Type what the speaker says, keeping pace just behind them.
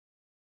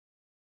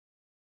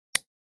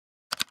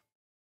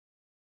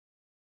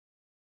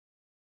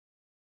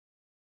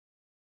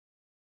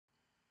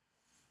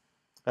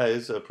Hi,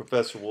 this is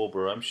Professor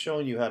Wilbur. I'm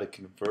showing you how to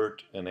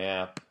convert an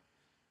app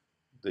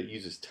that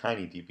uses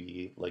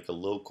TinyDB, like a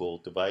local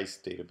device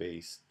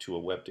database, to a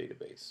web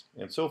database.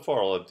 And so far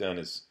all I've done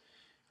is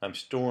I'm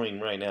storing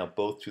right now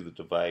both to the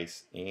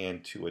device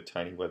and to a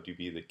tiny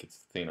WebDB that gets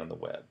the thing on the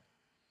web.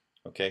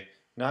 Okay,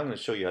 now I'm going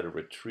to show you how to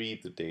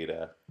retrieve the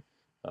data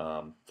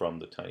from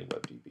the tiny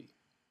WebDB.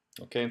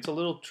 Okay, it's a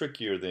little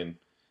trickier than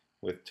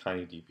with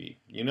TinyDB.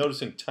 You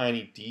notice in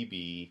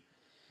TinyDB,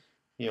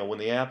 when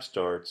the app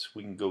starts,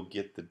 we can go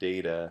get the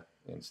data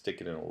and stick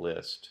it in a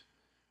list.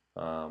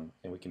 And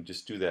we can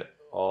just do that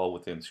all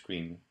within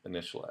screen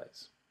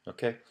initialize.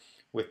 Okay?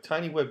 With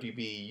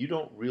TinyWebDB, you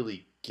don't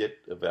really get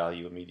a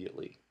value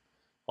immediately.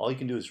 All you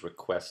can do is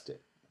request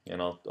it.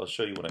 And I'll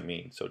show you what I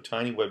mean. So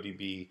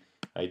TinyWebDB,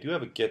 I do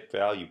have a get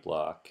value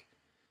block,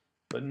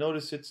 but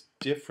notice it's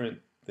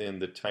different than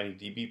the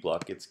TinyDB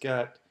block. It's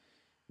got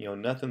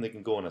nothing that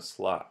can go in a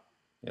slot.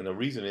 And the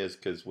reason is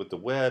because with the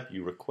web,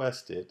 you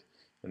request it,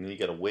 and then you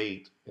got to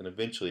wait, and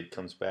eventually it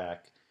comes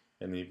back,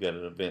 and then you've got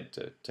an event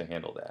to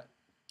handle that.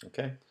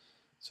 Okay,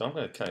 so I'm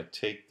going to kind of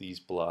take these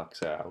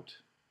blocks out,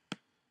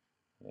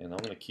 and I'm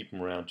going to keep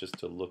them around just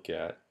to look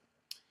at,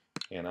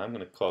 and I'm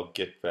going to call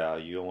get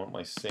value. I want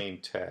my same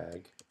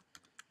tag.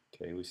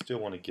 Okay, we still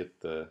want to get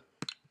the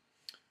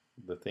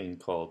thing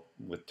called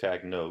with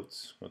tag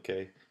notes.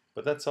 Okay,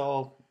 but that's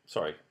all.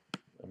 Sorry,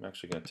 I'm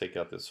actually going to take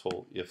out this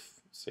whole if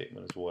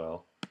statement as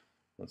well.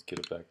 Let's get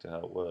it back to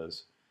how it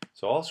was.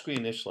 So all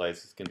screen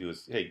initialize is going to do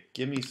is, hey,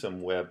 give me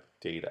some web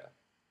data.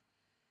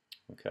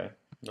 Okay,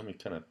 let me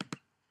kind of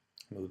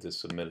move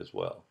this submit as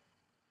well.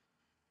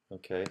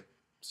 Okay,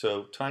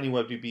 so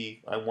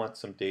TinyWebDB, I want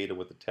some data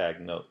with the tag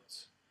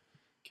notes.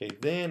 Okay,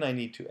 then I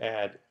need to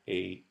add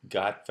a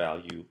got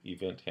value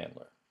event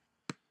handler.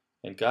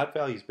 And got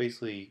values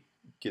basically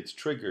gets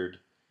triggered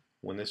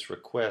when this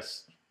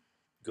request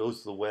goes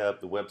to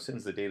the web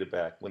sends the data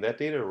back. When that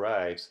data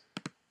arrives,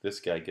 this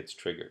guy gets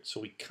triggered.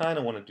 So we kind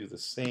of want to do the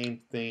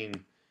same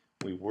thing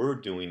we were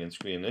doing in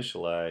screen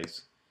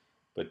initialize,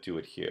 but do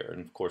it here.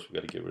 And of course, we've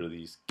got to get rid of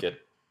these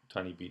get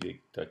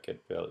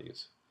TinyBD.get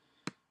values.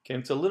 Okay, and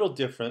it's a little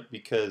different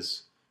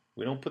because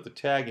we don't put the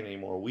tag in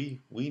anymore.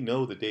 We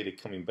know the data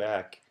coming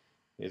back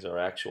is our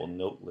actual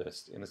note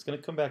list, and it's going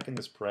to come back in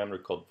this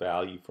parameter called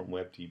value from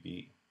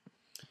WebDB.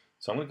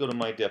 So I'm going to go to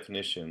my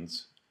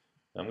definitions.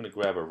 I'm going to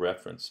grab a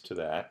reference to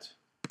that.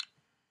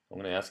 I'm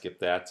going to ask if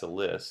that's a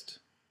list.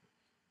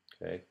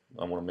 Okay,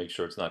 I want to make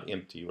sure it's not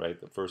empty,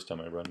 right, the first time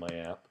I run my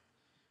app.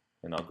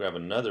 And I'll grab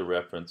another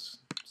reference.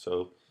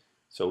 So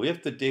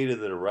if the data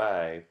that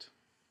arrived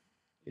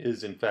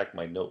is in fact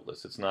my note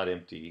list, it's not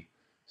empty,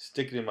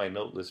 stick it in my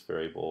note list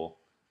variable,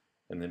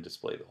 and then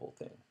display the whole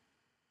thing.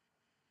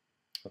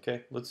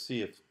 Okay, let's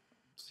see if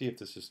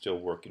this is still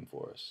working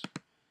for us.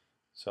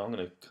 So I'm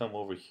going to come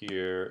over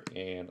here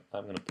and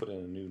I'm going to put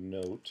in a new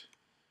note.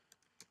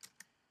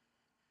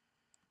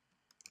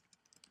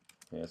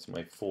 That's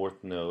my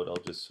fourth note. I'll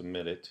just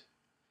submit it.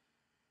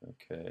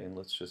 Okay, and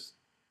let's just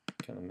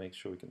kind of make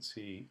sure we can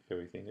see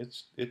everything.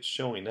 It's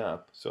showing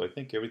up, so I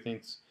think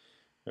everything's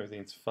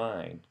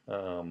fine.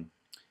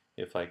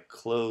 If I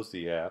close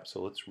the app,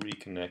 so let's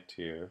reconnect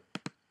here.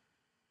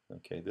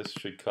 Okay, this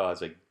should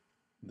cause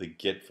the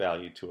get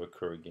value to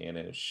occur again,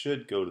 and it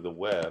should go to the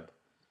web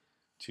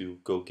to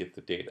go get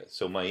the data.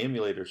 So my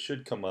emulator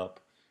should come up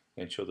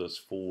and show those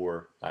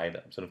 4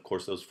 items, and of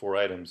course those 4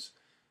 items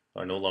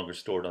are no longer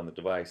stored on the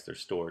device, they're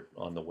stored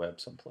on the web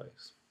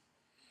someplace.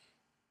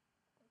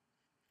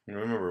 And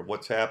remember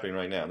what's happening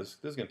right now. This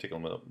is going to take a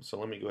minute, so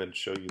let me go ahead and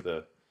show you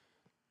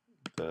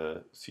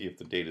see if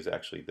the data is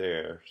actually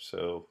there.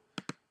 So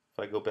if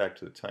I go back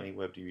to the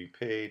TinyWebDB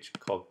page,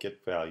 called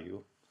get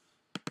value,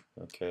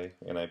 okay,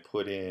 and I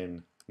put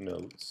in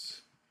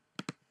notes,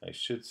 I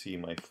should see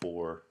my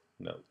 4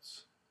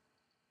 notes.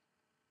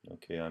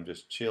 Okay, I'm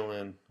just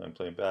chilling, I'm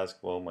playing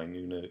basketball, my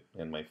new note,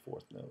 and my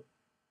 4th note.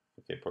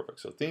 Okay, perfect.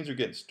 So things are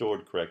getting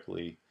stored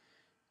correctly,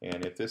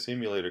 and if this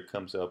emulator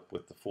comes up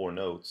with the 4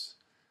 notes,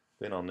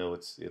 then I'll know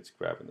it's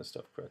grabbing the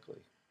stuff correctly.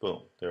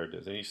 Boom, there it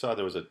is. And you saw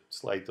there was a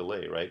slight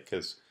delay, right?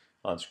 Because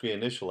on screen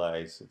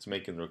initialize, it's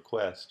making the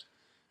request.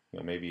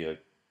 Maybe a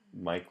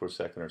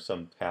microsecond or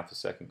some half a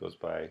second goes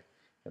by,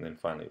 and then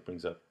finally it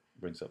brings up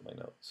my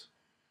notes.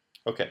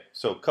 Okay,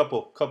 so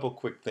couple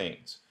quick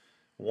things.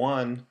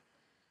 One,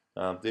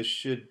 this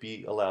should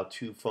allow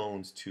 2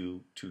 phones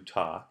to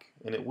talk,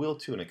 and it will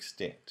to an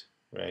extent,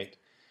 right?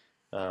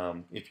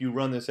 If you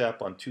run this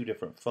app on 2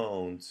 different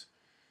phones,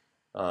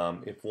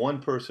 if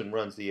one person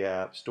runs the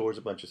app, stores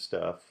a bunch of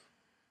stuff,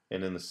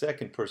 and then the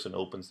second person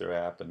opens their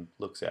app and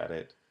looks at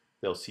it,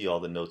 they'll see all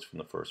the notes from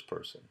the first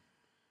person,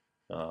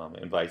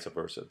 and vice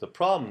versa. The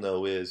problem,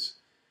 though, is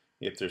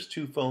if there's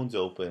 2 phones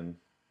open,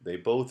 they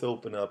both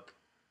open up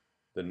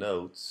the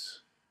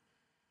notes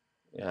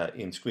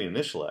in screen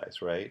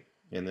initialize, right?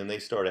 And then they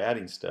start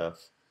adding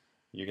stuff,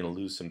 you're going to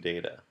lose some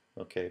data,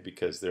 okay,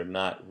 because they're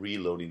not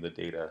reloading the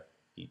data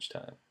each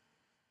time.